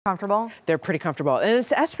Comfortable? They're pretty comfortable. And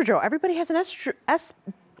it's espadrille. Everybody has an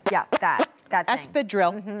yeah, that thing.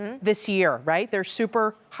 Espadrille this year, right? They're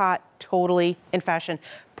super hot, totally in fashion.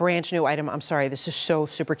 Brand new item. I'm sorry, this is so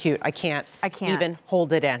super cute. I can't even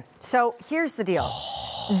hold it in. So here's the deal.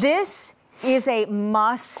 This is a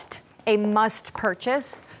must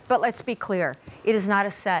purchase, but let's be clear, it is not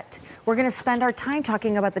a set. We're gonna spend our time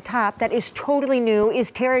talking about the top that is totally new, is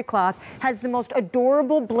terry cloth, has the most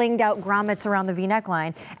adorable blinged out grommets around the V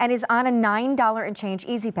neckline, and is on a $9 and change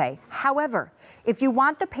easy pay. However, if you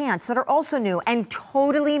want the pants that are also new and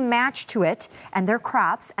totally match to it, and they're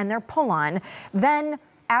crops and they're pull-on, then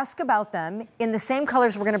ask about them in the same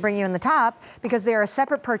colors we're gonna bring you in the top, because they are a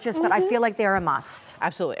separate purchase, but I feel like they're a must.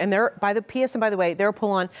 Absolutely, and they're, by the way, they're a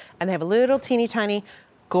pull-on, and they have a little teeny tiny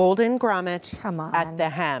golden grommet at the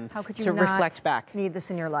hem. How could you to not reflect back. Need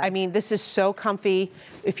this in your life? I mean, this is so comfy.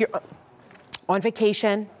 If you're on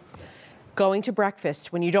vacation, going to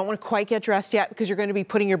breakfast, when you don't want to quite get dressed yet because you're going to be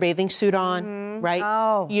putting your bathing suit on, right?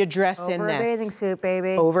 Oh, you dress in this. Over a bathing suit,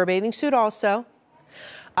 baby. Over a bathing suit also.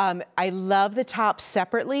 I love the top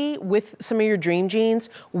separately with some of your dream jeans,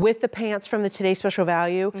 with the pants from the Today Special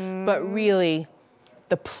Value, but really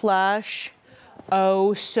the plush.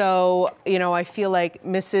 Oh, so, you know, I feel like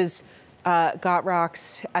Mrs.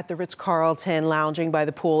 Gotrocks at the Ritz-Carlton lounging by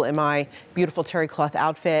the pool in my beautiful terry cloth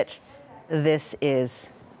outfit. This is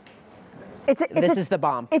the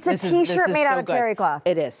bomb. It's a t-shirt made out of terry cloth.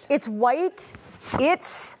 It is. It's white,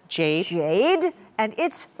 it's jade, and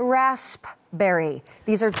it's raspberry.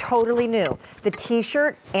 These are totally new. The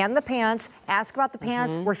t-shirt and the pants, ask about the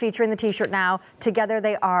pants, we're featuring the t-shirt now. Together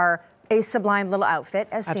they are a sublime little outfit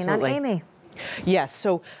as seen on Amy. Yes,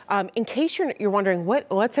 so in case you're wondering,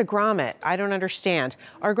 what's a grommet? I don't understand.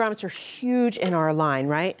 Our grommets are huge in our line,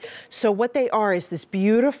 right? So what they are is this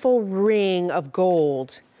beautiful ring of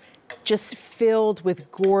gold just filled with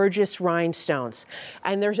gorgeous rhinestones.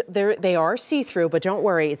 And they are see-through, but don't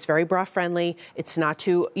worry, it's very bra friendly. It's not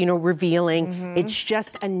too, revealing. It's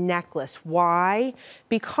just a necklace. Why?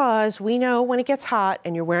 Because we know when it gets hot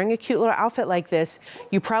and you're wearing a cute little outfit like this,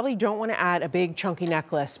 you probably don't want to add a big chunky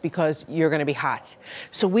necklace because you're going to be hot.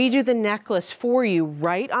 So we do the necklace for you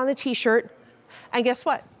right on the t-shirt. And guess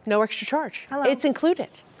what? No extra charge. Hello. It's included.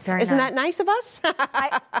 Isn't that nice of us?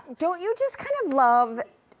 Don't you just kind of love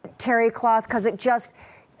terry cloth because it just,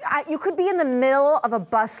 you could be in the middle of a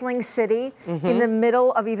bustling city, in the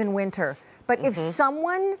middle of even winter. But if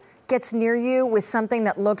someone gets near you with something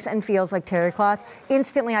that looks and feels like terry cloth,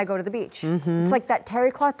 instantly I go to the beach. It's like that terry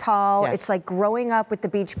cloth towel. It's like growing up with the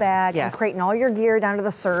beach bag and creating all your gear down to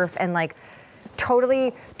the surf and like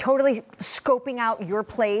totally scoping out your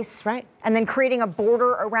place. Right. And then creating a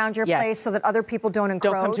border around your place so that other people don't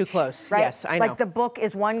encroach. Don't come too close. Right? Yes, I know. Like the book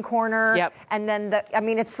is one corner. And then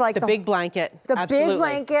it's like the big blanket. The big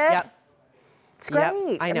blanket. It's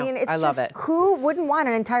great. I know. I mean, it's love it. Who wouldn't want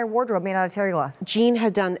an entire wardrobe made out of terry cloth? Jean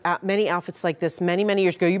had done many outfits like this many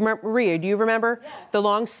years ago. You remember, Maria? Do you remember the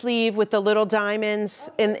long sleeve with the little diamonds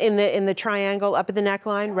in the triangle up at the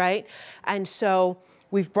neckline, right? And so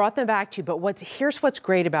we've brought them back to you. But here's what's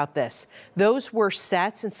great about this. Those were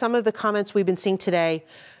sets, and some of the comments we've been seeing today,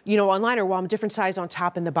 online are, well, I'm a different size on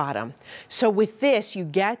top and the bottom. So with this, you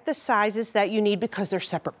get the sizes that you need because they're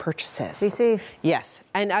separate purchases. CC. Yes,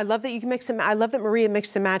 and I love that you can mix them. I love that Maria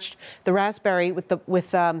mixed and matched the raspberry with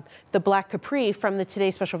the black capri from the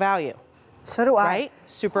Today Special Value. So do I. Right?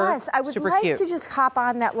 Plus, I would like to just hop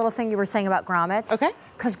on that little thing you were saying about grommets. Okay.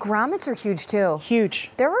 Because grommets are huge too. Huge.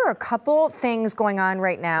 There are a couple things going on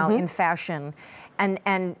right now in fashion.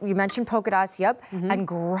 And you mentioned polka dots, and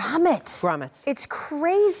grommets. Grommets. It's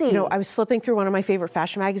crazy. I was flipping through one of my favorite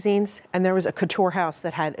fashion magazines, and there was a couture house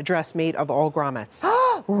that had a dress made of all grommets.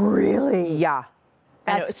 Really? Yeah.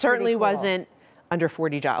 That's it certainly cool. wasn't under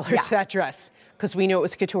 $40, that dress. Because we know it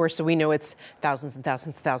was couture, so we know it's thousands and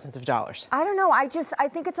thousands and thousands of dollars. I don't know. I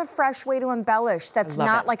think it's a fresh way to embellish. That's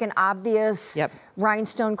not like an obvious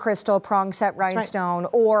rhinestone crystal, prong set rhinestone,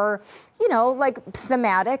 or, like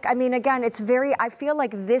thematic. I mean, again, I feel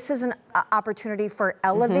like this is an opportunity for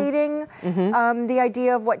elevating the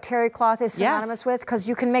idea of what terry cloth is synonymous with, because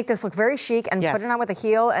you can make this look very chic and put it on with a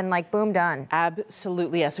heel and like, boom, done.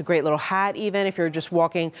 Absolutely, yes. A great little hat even if you're just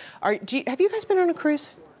walking. Have you guys been on a cruise?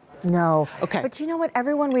 No. Okay. But you know what?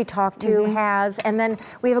 Everyone we talk to has, and then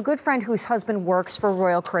we have a good friend whose husband works for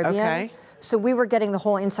Royal Caribbean. Okay. So we were getting the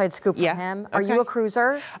whole inside scoop from him. Are you a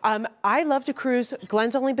cruiser? I love to cruise.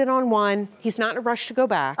 Glenn's only been on one. He's not in a rush to go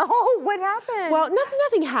back. Oh, what happened? Well,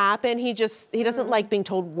 nothing happened. He doesn't like being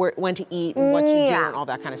told when to eat and what to do and all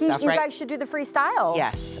that kind of stuff, right? You guys should do the freestyle.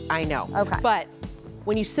 Yes, I know. Okay. But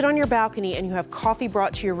when you sit on your balcony and you have coffee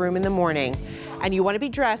brought to your room in the morning, and you want to be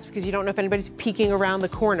dressed because you don't know if anybody's peeking around the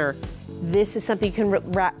corner, this is something you can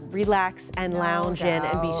relax and lounge in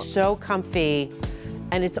and be so comfy.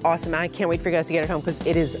 And it's awesome. I can't wait for you guys to get it home because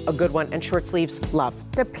it is a good one. And short sleeves, love.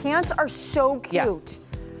 The pants are so cute. Yeah.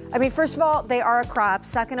 I mean, first of all, they are a crop.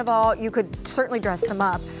 Second of all, you could certainly dress them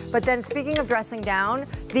up. But then speaking of dressing down,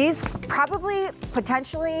 these probably,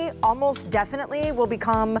 potentially, almost definitely will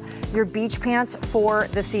become your beach pants for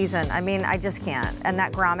the season. I mean, I just can't. And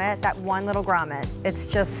that grommet, that one little grommet,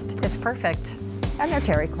 it's perfect. And they're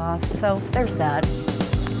terry cloth, so there's that.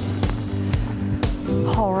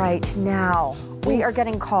 All right, now. We are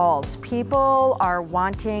getting calls. People are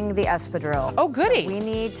wanting the espadrille. Oh, goody. So we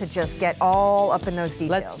need to just get all up in those details.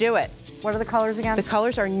 Let's do it. What are the colors again? The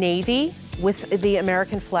colors are navy with the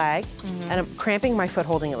American flag, and I'm cramping my foot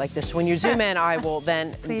holding it like this. So when you zoom in, I will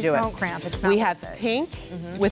then Please do it. don't cramp. It's not We worth have it. pink